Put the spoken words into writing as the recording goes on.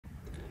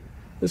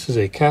This is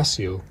a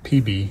Casio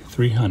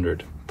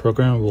PB-300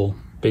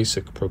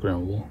 basic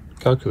programmable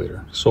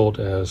calculator, sold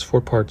as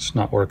 4 parts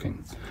not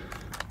working.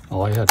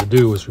 All I had to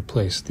do was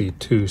replace the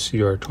 2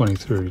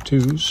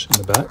 CR2032s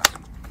in the back,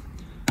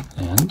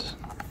 and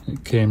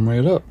it came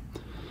right up.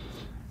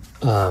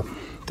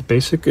 The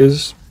basic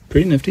is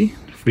pretty nifty.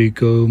 If we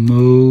go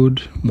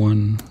mode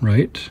 1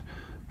 right,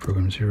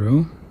 program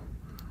 0,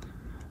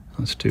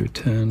 let's do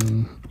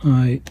 10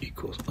 I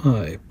equals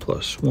I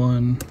plus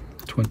 1,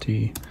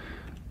 20,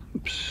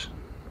 oops,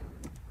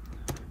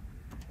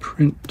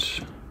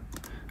 print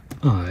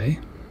I,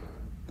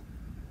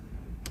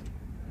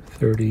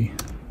 30,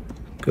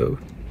 go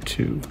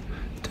to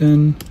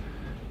 10,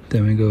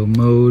 then we go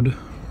mode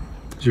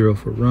 0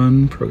 for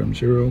run, program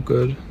 0,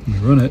 good,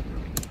 and we run it,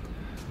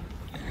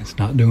 and it's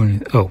not doing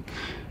anything. Oh,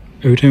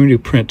 every time we do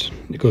print,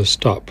 it goes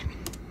stop,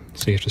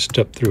 so you have to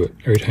step through it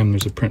every time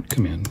there's a print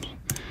command.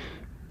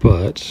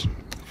 But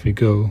if we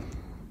go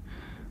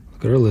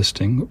look at our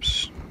listing,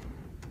 oops,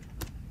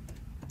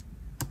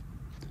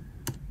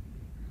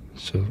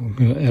 so we're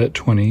going to edit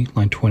 20,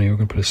 line 20, we're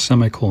going to put a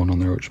semicolon on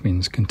there, which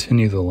means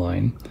continue the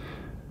line.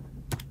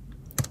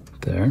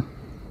 There.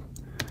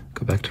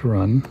 Go back to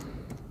run.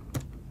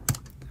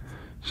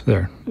 So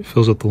there, it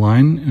fills up the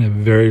line and it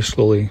very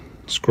slowly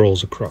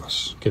scrolls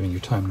across, giving you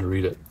time to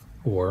read it.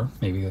 Or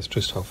maybe that's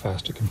just how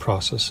fast it can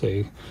process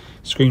a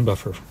screen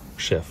buffer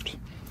shift.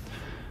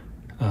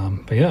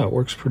 But yeah, it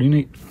works pretty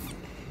neat.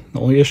 The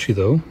only issue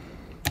though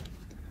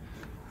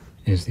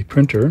is the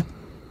printer.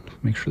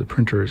 Make sure the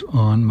printer is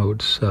on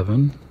mode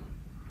 7.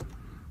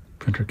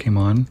 Printer came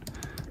on,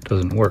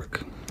 doesn't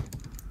work.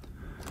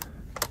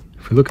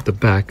 If we look at the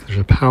back, there's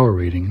a power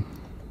rating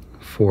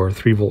for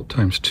 3 volt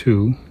times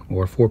 2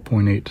 or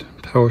 4.8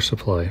 power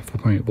supply,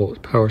 4.8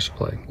 volt power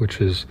supply,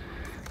 which is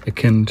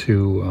akin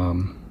to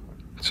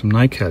some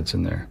NiCads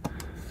in there.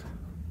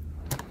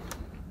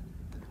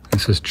 It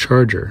says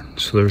charger,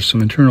 so there's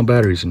some internal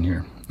batteries in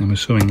here. I'm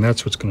assuming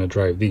that's what's going to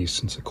drive these,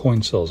 since the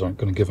coin cells aren't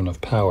going to give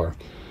enough power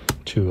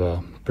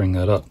to bring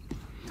that up.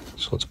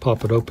 So let's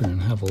pop it open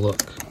and have a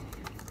look.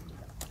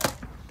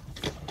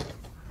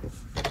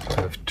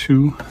 I have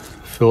 2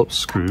 Phillips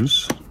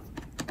screws.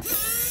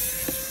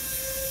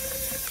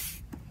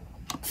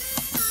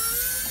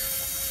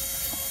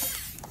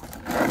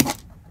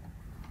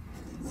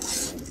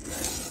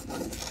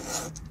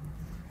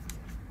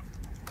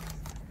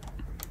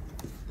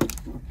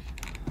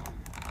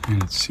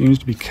 And it seems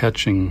to be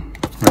catching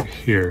right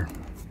here.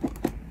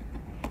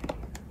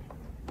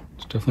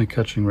 It's definitely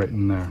catching right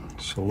in there.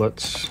 So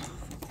let's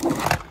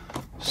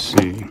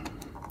see.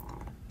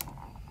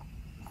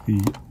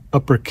 The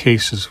upper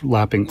case is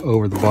lapping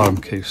over the bottom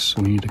case,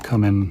 so we need to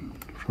come in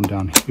from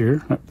down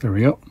here. Oh, there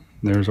we go.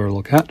 There's our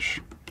little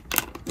catch.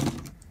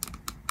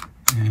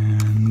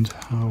 And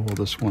how will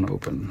this one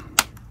open?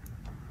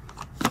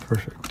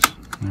 Perfect.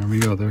 There we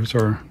go. There's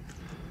our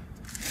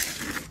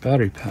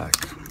battery pack.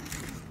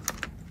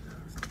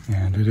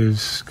 And it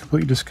is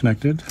completely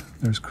disconnected.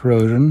 There's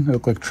corrosion. It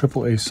looked like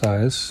AAA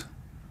size.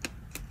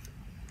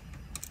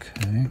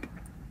 Okay.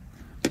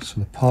 So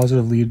the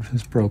positive lead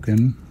is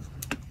broken.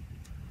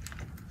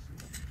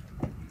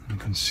 You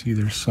can see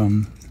there's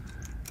some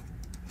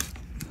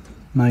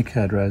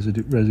NiCad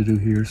residue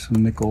here,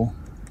 some nickel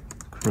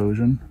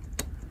corrosion.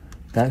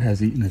 That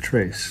has eaten a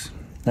trace.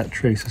 That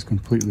trace is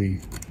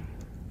completely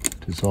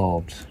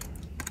dissolved.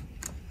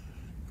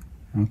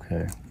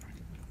 Okay.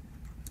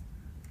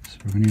 So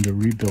we're going to need to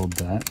rebuild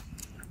that.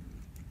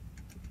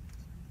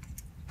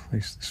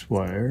 Place this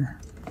wire.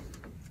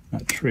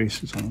 That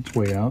trace is on its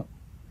way out.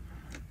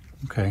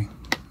 Okay,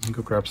 let me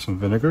go grab some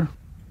vinegar.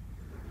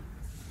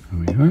 There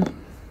we are.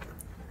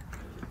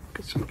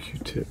 Get some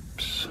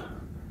Q-tips.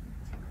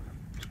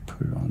 Just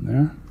put it on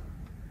there.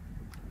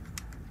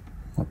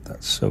 Let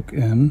that soak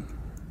in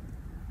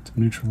to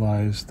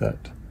neutralize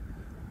that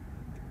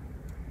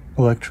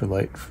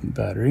electrolyte from the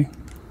battery.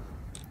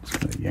 Just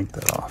going to yank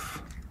that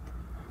off.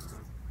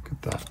 Look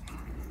at that.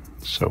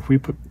 So if we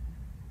put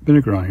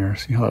vinegar on here,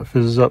 see how that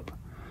fizzes up?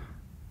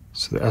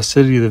 So the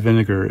acidity of the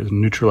vinegar is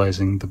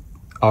neutralizing the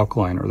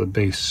alkaline or the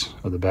base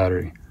of the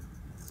battery.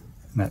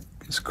 And that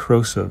is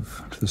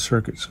corrosive to the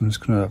circuit. So I'm just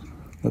going to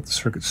let the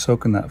circuit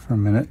soak in that for a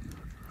minute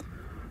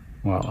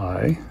while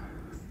I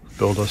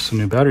build us a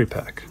new battery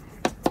pack.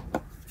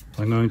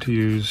 I'm going to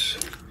use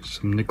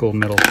some nickel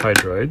metal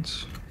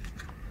hydrides,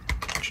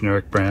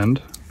 generic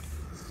brand.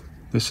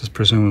 This is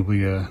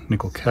presumably a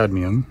nickel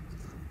cadmium.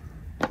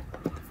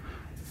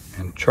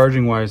 And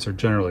charging wise, they're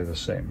generally the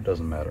same, it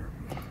doesn't matter.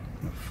 I'm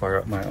going to fire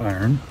up my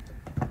iron.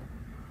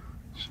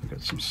 So I've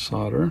got some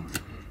solder,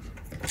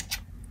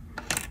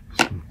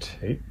 some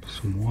tape,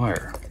 some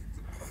wire.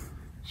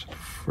 So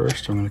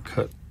first I'm going to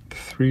cut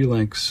 3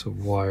 lengths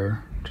of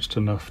wire, just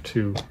enough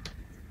to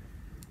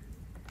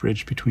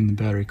bridge between the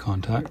battery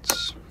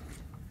contacts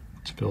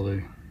to build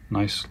a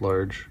nice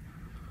large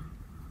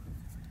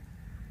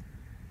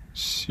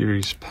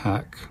series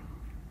pack.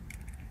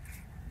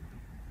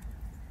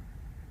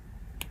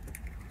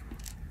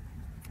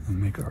 And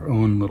make our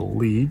own little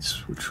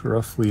leads, which are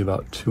roughly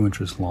about 2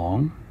 inches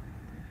long.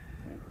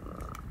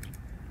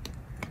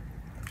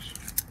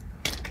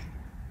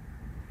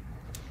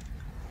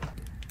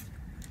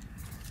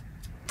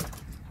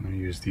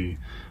 use the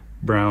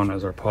brown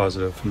as our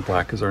positive and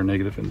black as our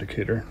negative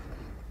indicator.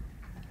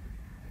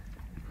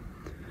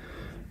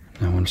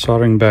 Now when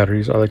soldering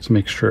batteries, I like to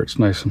make sure it's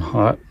nice and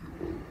hot.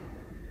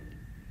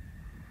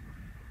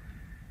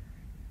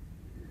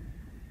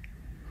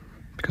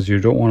 Because you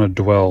don't want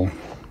to dwell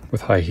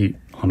with high heat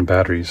on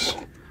batteries,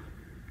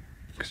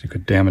 because you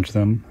could damage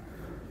them,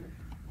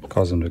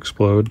 cause them to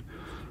explode.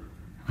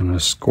 I'm going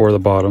to score the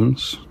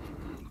bottoms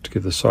to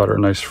give the solder a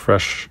nice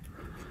fresh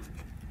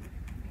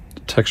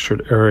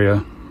textured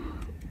area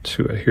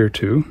to adhere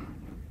to.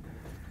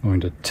 I'm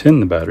going to tin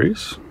the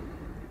batteries.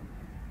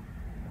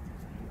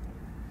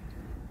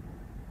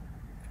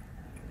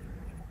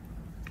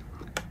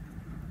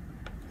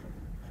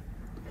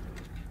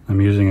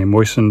 I'm using a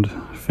moistened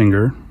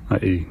finger,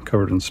 i.e.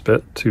 covered in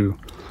spit, to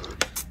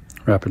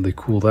rapidly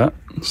cool that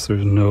so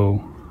there's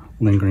no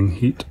lingering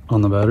heat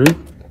on the battery.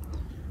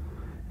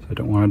 So I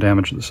don't want to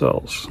damage the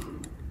cells.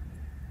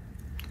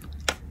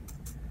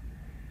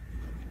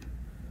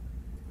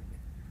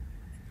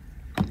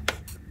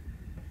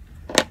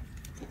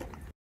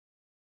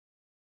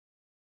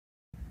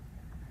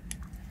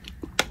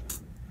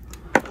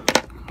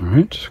 All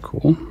right,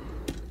 cool.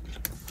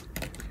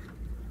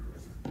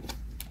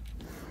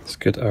 Let's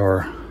get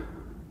our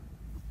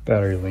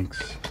battery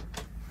links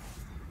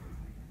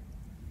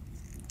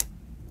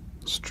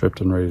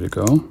stripped and ready to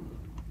go.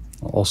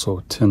 I'll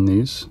also tin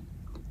these.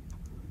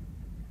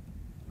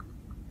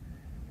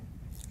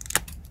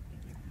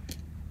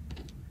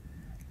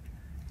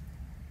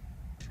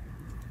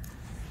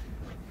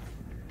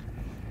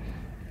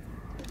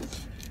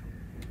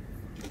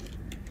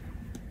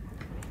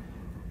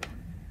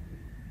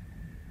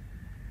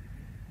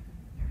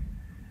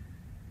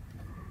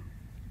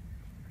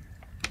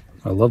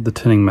 I love the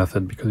tinning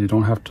method because you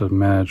don't have to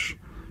manage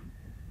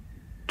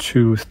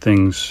two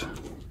things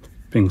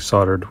being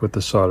soldered with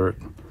the solder at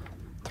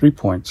 3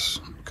 points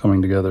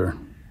coming together.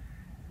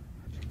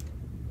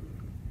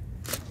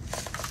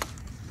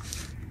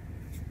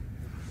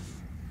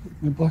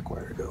 Where'd my black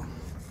wire go?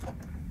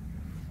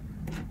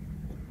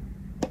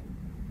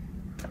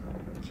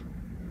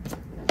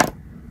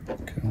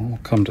 Okay, we'll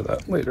come to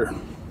that later.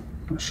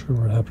 Not sure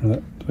what happened to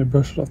that. Did I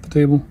brush it off the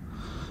table?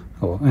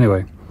 Oh, well,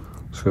 anyway.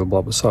 So we'll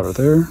blob of solder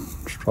there,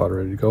 solder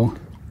ready to go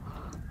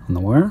on the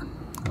wire.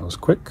 That was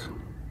quick.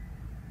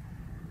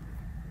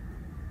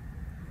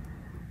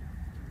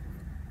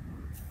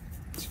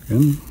 So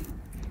again,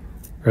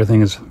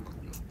 everything is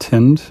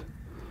tinned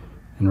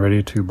and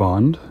ready to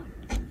bond.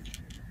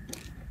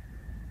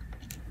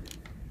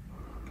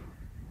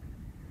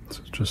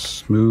 So just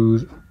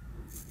smooth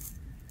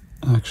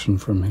action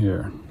from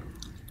here.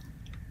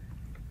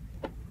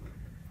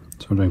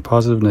 So I'm doing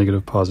positive,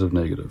 negative, positive,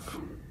 negative.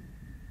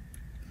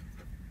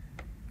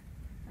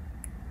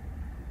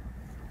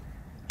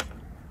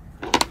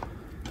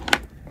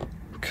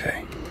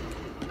 Okay,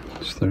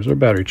 so there's our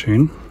battery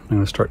chain. I'm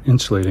going to start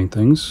insulating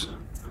things,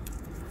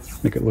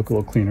 make it look a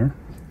little cleaner.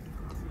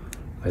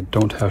 I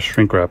don't have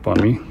shrink wrap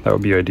on me. That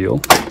would be ideal.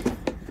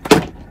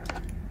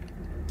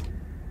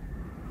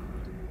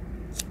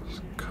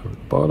 Just cover the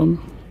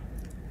bottom.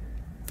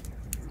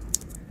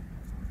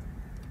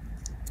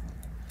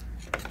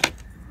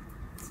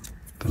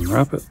 Then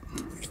wrap it.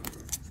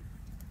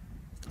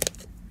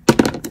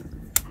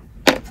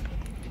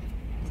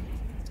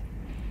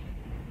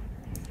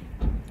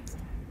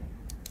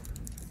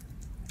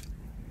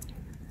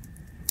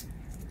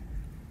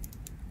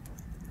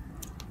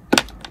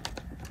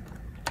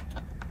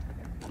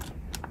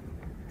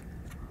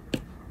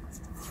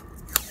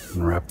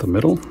 And wrap the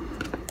middle.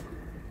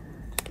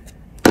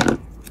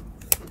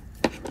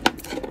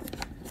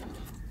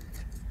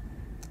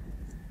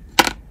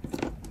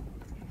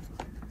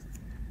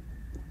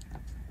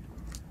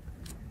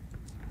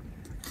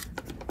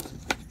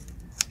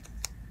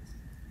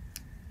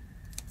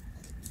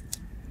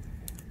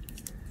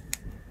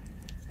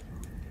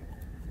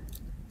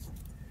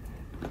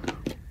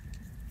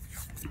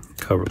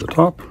 Cover the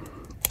top.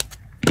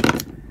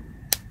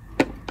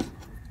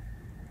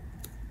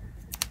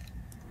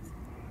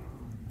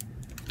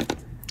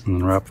 And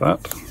then wrap that.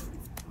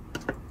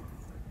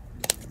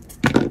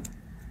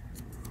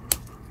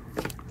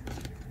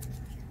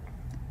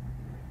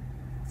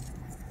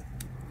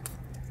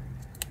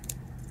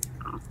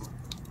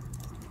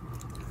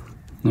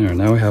 There,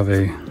 now we have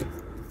a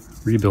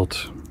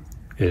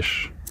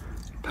rebuilt-ish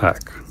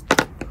pack.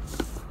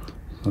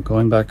 So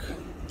going back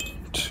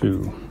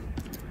to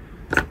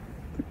the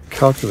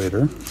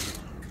calculator,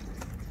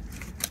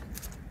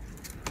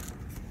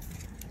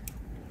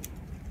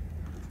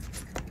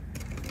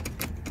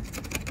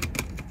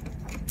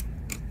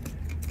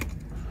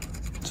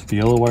 the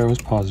yellow wire was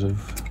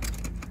positive,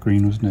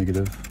 green was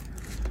negative.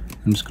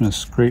 I'm just going to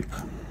scrape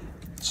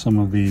some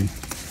of the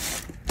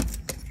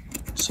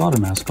solder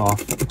mask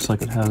off. It looks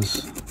like it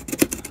has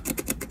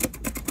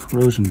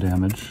corrosion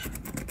damage.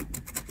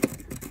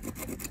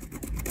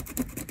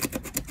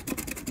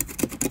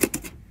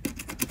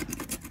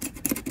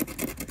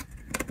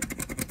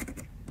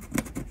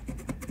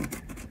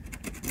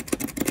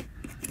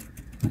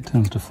 It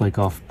tends to flake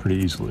off pretty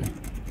easily.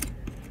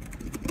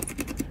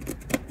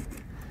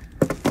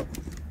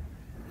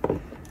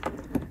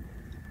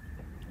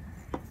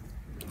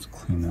 Let's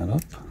clean that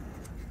up.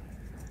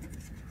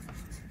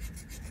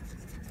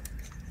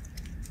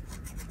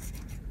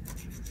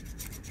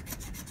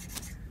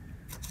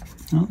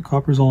 Well, the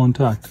copper's all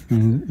intact. I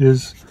mean, it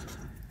is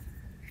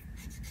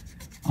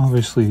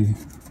obviously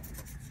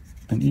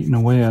been eaten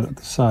away at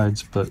the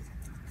sides, but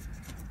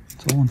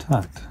it's all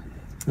intact.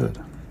 Good.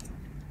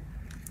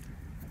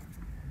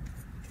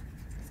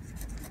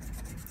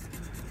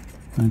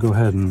 I'm going to go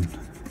ahead and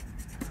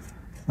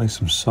lay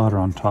some solder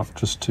on top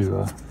just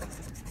to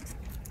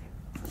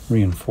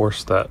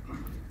reinforce that.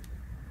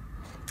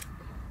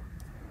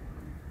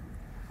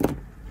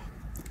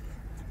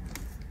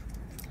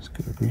 Let's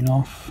get our green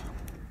off,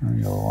 our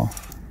yellow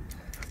off.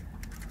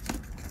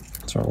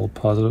 It's our old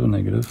positive and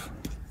negative.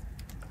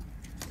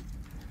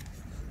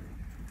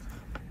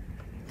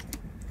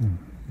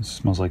 This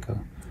smells like a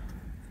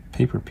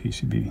paper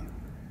PCB.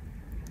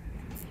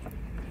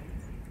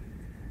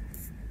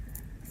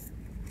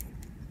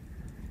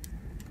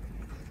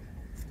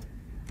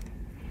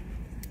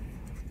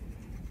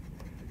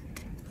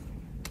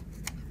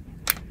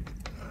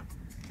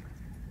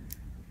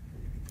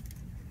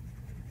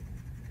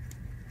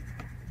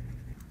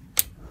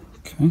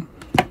 Okay.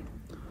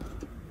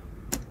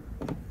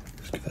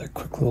 Just give that a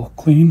quick little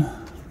clean.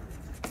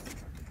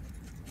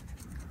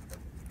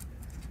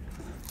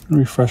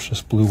 Refresh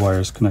this blue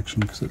wire's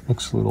connection because it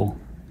looks a little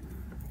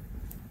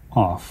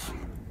off.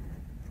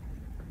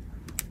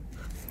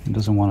 It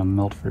doesn't want to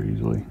melt very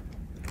easily.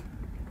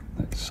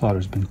 That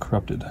solder's been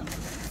corrupted.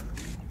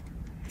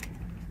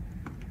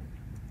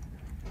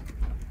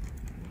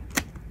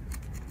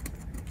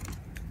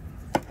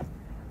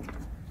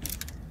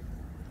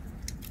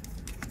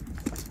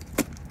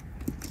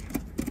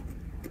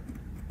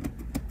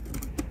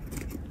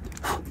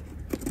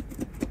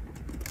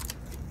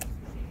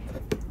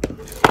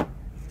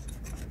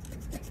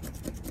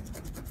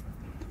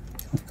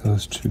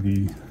 Goes to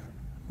the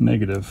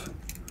negative,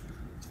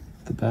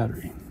 the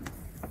battery.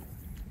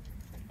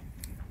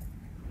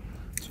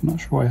 So I'm not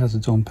sure why it has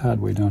its own pad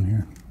way down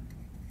here.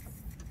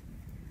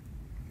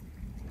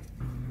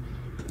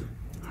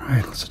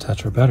 Alright, let's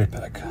attach our battery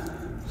pack.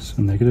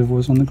 So negative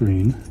was on the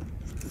green,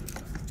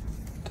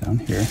 down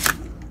here.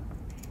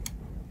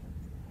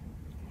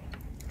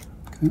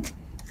 Okay.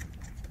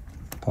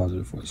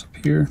 Positive was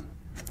up here,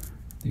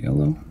 the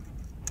yellow.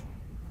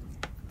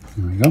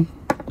 There we go.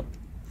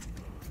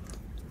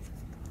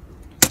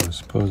 I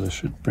suppose I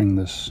should bring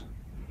this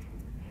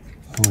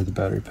over the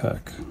battery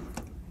pack.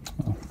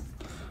 Well,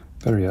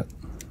 better yet,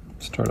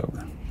 start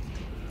over.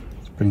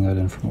 Let's bring that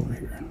in from over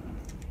here.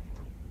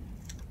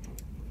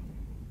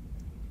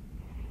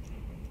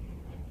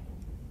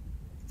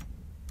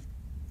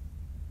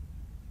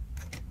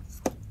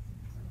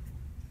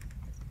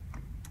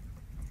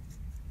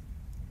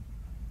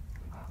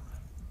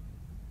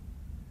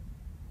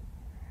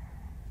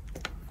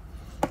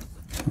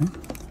 Okay.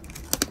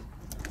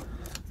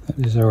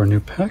 That is our new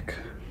pack.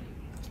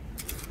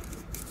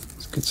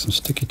 Let's get some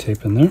sticky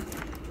tape in there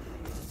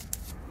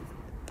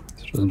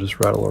so it doesn't just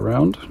rattle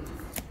around.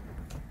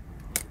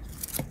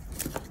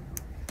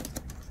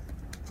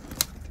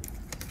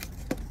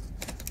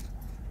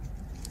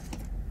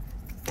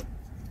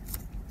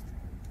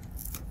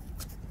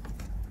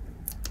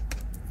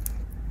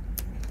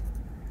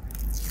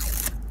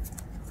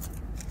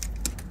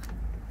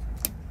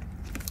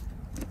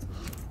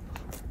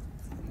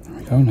 There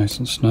we go, nice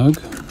and snug.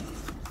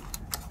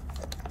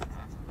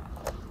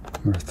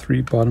 Our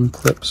 3 bottom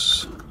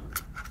clips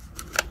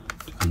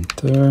down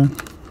there.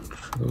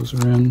 Those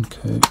are in.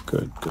 Okay,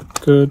 good, good,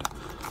 good.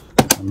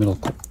 Our middle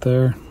clip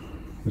there.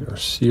 We are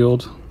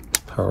sealed.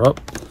 Power up.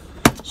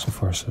 So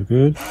far, so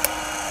good.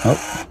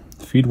 Oh,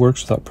 feed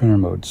works without printer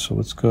mode. So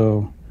let's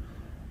go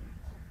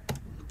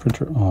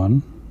printer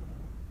on.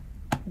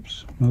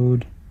 Oops,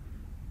 mode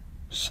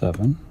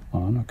 7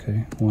 on.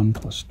 Okay, 1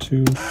 plus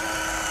 2.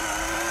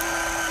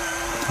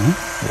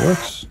 Oh, it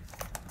works.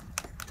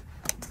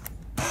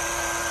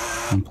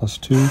 1 plus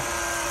 2,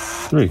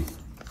 3.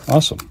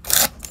 Awesome.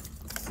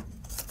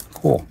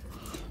 Cool.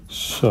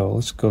 So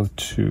let's go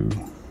to,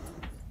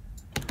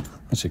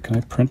 let's see, can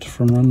I print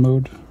from run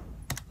mode?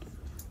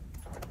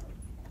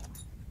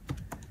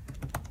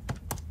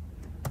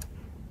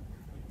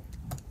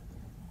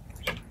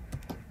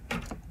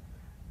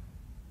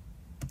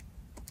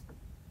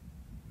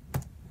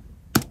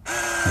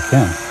 I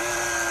can.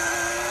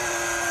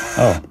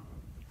 Oh.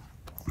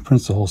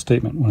 Prints the whole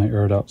statement when I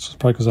air it out. So it's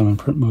probably because I'm in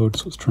print mode,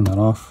 so let's turn that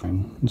off.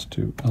 And let's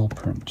do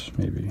lprint,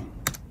 maybe.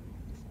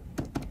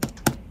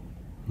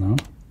 No?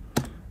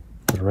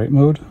 The write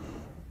mode?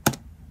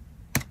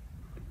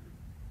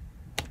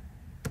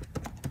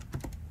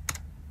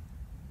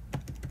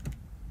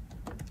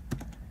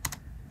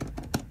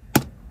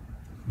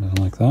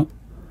 Nothing like that.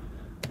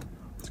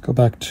 Let's go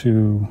back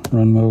to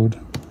run mode,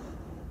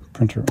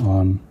 printer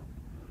on,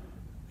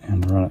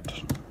 and run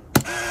it.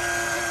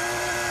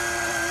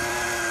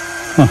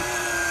 Huh.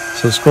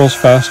 So it scrolls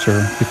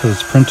faster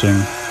because it's printing.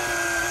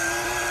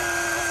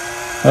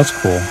 That's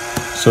cool.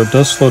 So it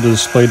does slow the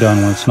display down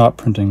when it's not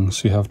printing,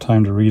 so you have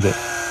time to read it.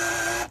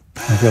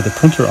 If you have the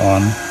printer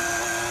on,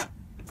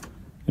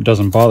 it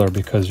doesn't bother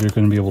because you're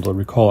going to be able to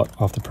recall it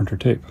off the printer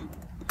tape.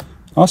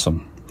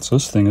 Awesome. So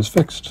this thing is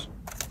fixed.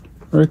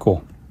 Very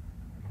cool.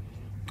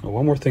 Now,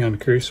 one more thing I'm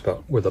curious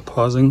about with the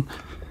pausing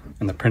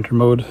and the printer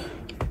mode.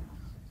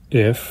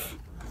 If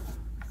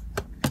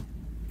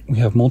we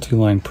have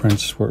multi-line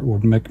prints where it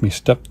would make me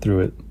step through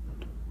it,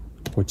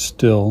 would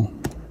still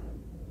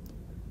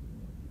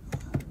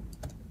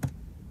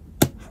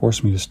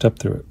force me to step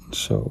through it.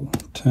 So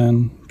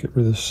 10, get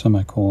rid of this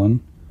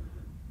semicolon.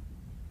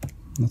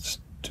 Let's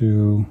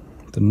do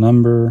the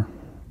number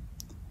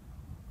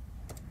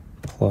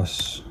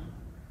plus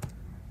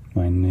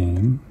my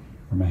name,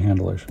 or my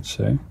handle, I should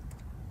say.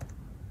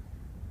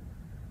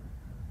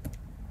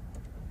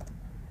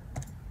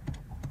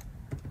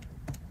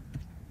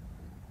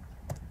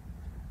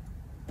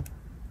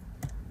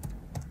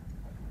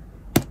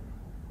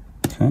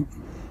 Okay,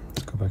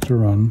 let's go back to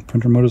run.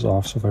 Printer mode is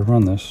off, so if I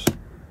run this,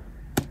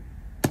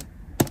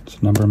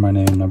 it's number, my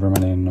name, number,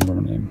 my name, number,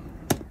 my name.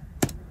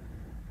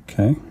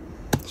 Okay,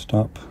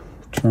 stop,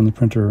 turn the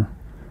printer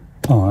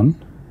on.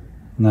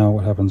 Now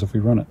what happens if we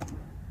run it?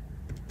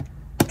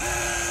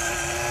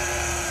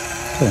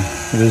 Okay,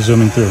 it is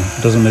zooming through.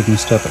 It doesn't make me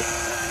step it.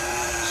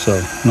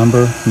 So,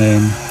 number,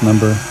 name,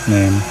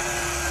 name.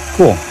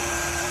 Cool.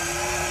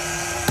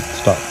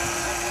 Stop.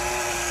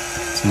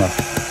 It's enough.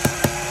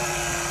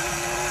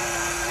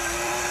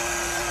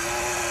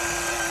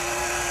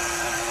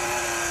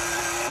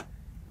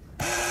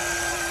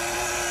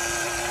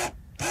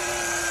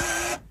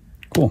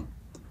 Cool.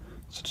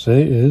 So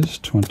today is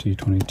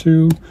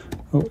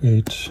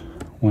 2022-08-18.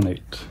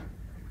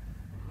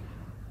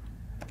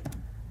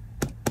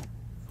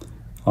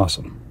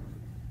 Awesome.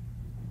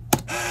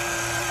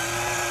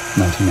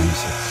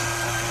 1996.